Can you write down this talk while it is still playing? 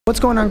What's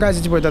going on, guys?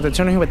 It's your boy Dr.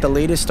 Turner here with the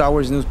latest Star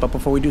Wars news. But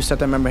before we do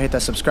start, remember, hit that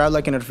subscribe,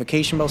 like, and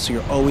notification bell so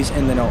you're always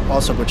in the know.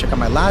 Also, go check out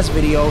my last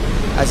video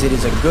as it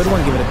is a good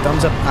one. Give it a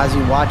thumbs up as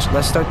you watch.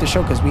 Let's start the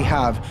show because we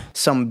have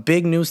some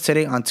big news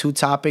today on two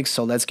topics.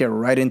 So let's get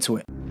right into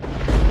it.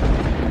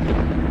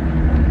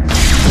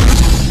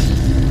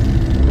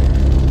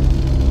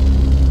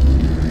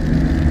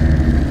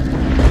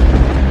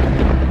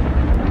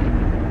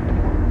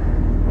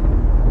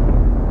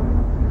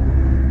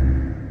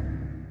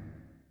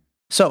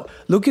 So,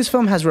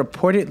 Lucasfilm has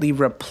reportedly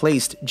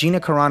replaced Gina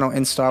Carano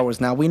in Star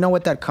Wars. Now, we know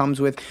what that comes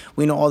with.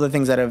 We know all the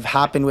things that have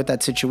happened with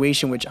that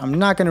situation, which I'm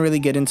not going to really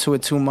get into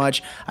it too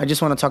much. I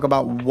just want to talk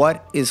about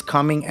what is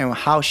coming and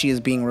how she is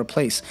being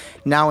replaced.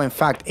 Now, in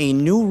fact, a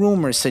new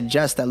rumor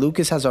suggests that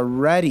Lucas has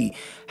already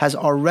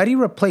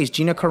replaced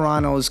Gina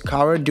Carano's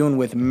Cara Dune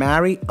with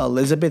Mary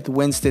Elizabeth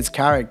Winstead's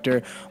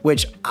character,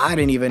 which I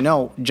didn't even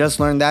know. Just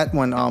learned that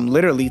one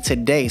literally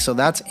today. So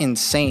that's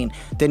insane.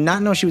 Did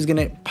not know she was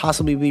going to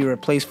possibly be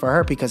replaced for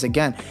her, because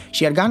again,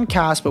 she had gotten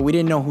cast, but we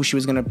didn't know who she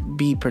was going to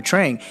be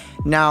portraying.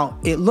 Now,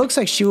 it looks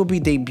like she will be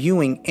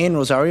debuting in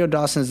Rosario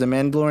Dawson's The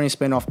Mandalorian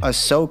spinoff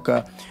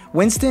Ahsoka.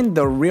 Winston,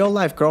 the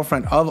real-life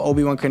girlfriend of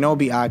Obi-Wan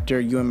actor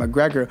Ewan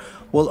McGregor,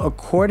 will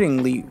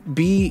accordingly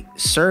be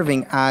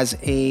serving as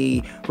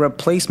a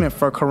replacement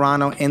for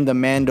Carano in the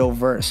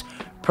Mandoverse.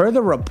 Per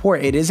the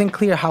report, it isn't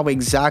clear how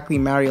exactly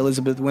Mary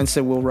Elizabeth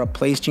Winstead will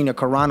replace Gina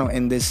Carano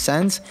in this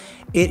sense.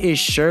 It is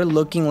sure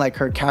looking like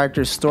her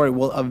character's story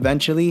will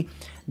eventually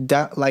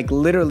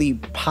literally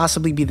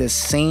possibly be the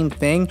same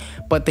thing,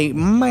 but they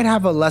might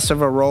have a less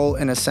of a role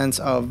in a sense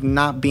of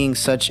not being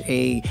such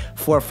a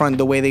forefront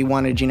the way they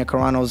wanted Gina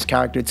Carano's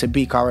character to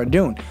be, Cara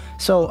Dune.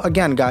 So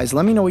again, guys,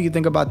 let me know what you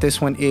think about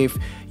this one. If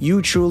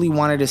you truly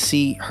wanted to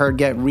see her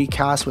get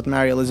recast with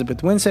Mary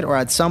Elizabeth Winstead, or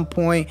at some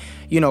point,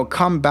 you know,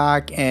 come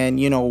back and,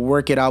 you know,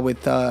 work it out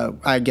with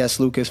I guess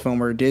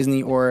Lucasfilm or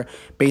Disney, or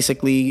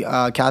basically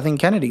Kathleen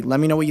Kennedy. Let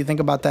me know what you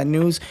think about that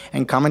news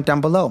and comment down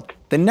below.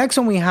 The next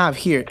one we have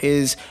here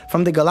is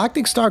from the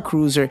Galactic Star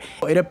Cruiser.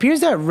 It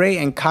appears that Rey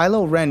and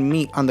Kylo Ren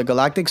meet on the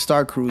Galactic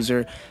Star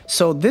Cruiser.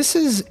 So this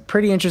is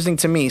pretty interesting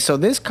to me. So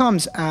this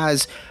comes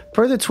as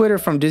per the Twitter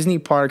from Disney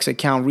Parks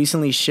account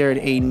recently shared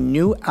a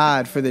new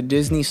ad for the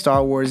Disney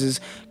Star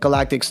Wars'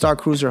 Galactic Star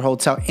Cruiser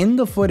hotel. In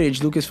the footage,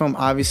 Lucasfilm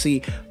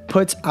obviously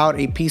puts out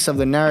a piece of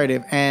the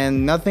narrative,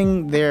 and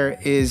nothing there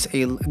is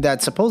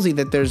that supposedly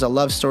that there's a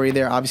love story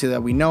there, obviously,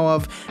 that we know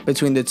of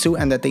between the two,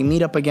 and that they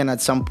meet up again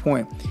at some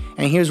point.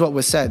 And here's what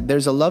was said: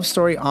 there's a love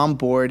story on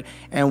board,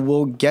 and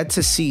we'll get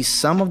to see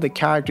some of the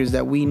characters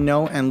that we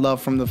know and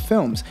love from the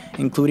films,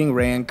 including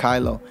Rey and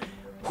Kylo,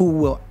 who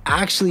will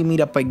actually meet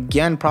up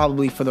again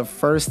probably for the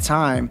first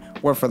time,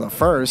 or for the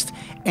first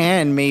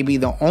and maybe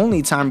the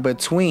only time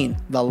between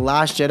The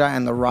Last Jedi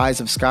and The Rise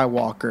of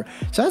Skywalker.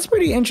 So that's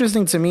pretty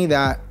interesting to me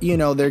that, you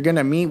know, they're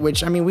gonna meet,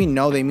 which I mean, we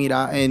know they meet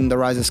out in The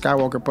Rise of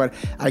Skywalker, but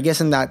I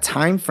guess in that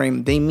time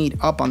frame they meet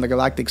up on the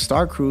Galactic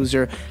Star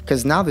Cruiser,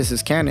 because now this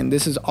is canon.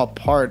 This is a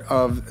part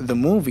of the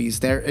movies.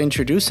 They're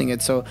introducing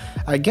it, so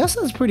I guess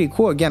that's pretty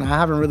cool. Again, I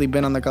haven't really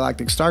been on the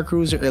Galactic Star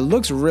Cruiser. It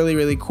looks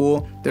really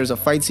cool. There's a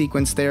fight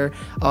sequence there.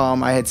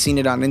 I had seen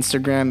it on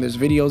Instagram. There's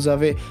videos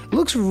of it. It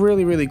looks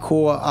really cool.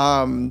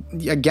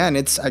 Again,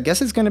 I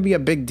guess it's going to be a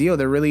big deal.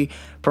 They're really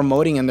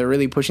promoting and they're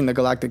really pushing the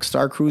Galactic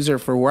Star Cruiser.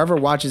 For whoever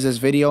watches this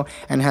video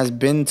and has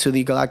been to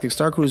the Galactic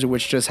Star Cruiser,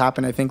 which just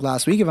happened, I think,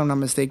 last week, if I'm not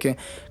mistaken,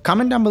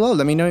 comment down below.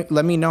 Let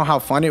me know how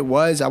fun it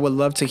was. I would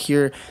love to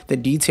hear the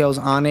details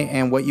on it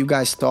and what you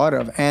guys thought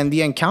of. And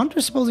the encounter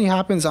supposedly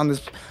happens on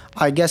this,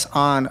 I guess,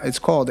 it's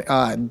called,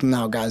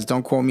 no, guys,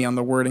 don't quote me on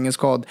the wording. It's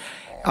called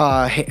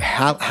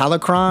Halakon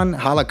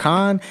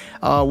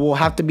will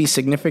have to be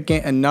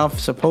significant enough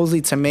supposedly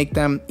to make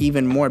them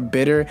even more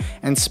bitter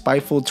and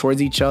spiteful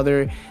towards each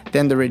other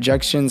than the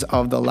rejections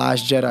of The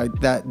Last Jedi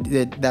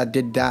that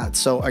did that.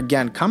 So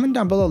again, comment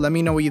down below. Let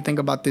me know what you think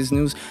about this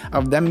news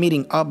of them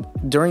meeting up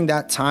during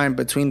that time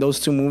between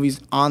those two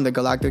movies on the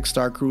Galactic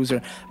Star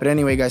Cruiser. But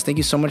anyway, guys, thank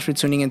you so much for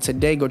tuning in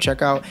today. Go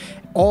check out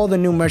all the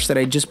new merch that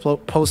I just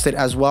posted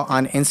as well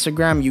on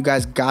Instagram. You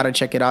guys gotta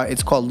check it out.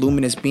 It's called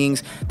Luminous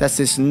Beings. That's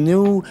this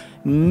new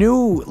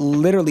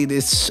literally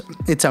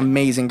it's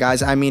amazing,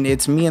 guys. I mean,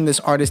 it's me and this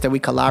artist that we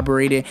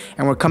collaborated,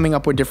 and we're coming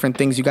up with different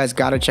things. You guys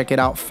gotta check it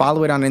out.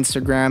 Follow it on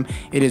Instagram.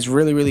 It is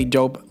really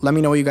dope. Let me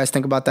know what you guys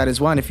think about that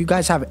as well. And if you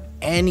guys have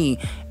any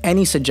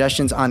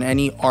suggestions on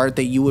any art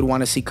that you would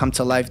want to see come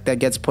to life that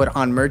gets put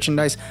on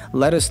merchandise,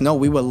 let us know.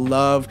 We would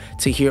love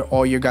to hear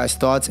all your guys'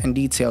 thoughts and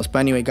details. But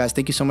anyway, guys,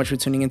 thank you so much for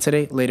tuning in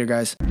today. Later,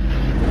 guys.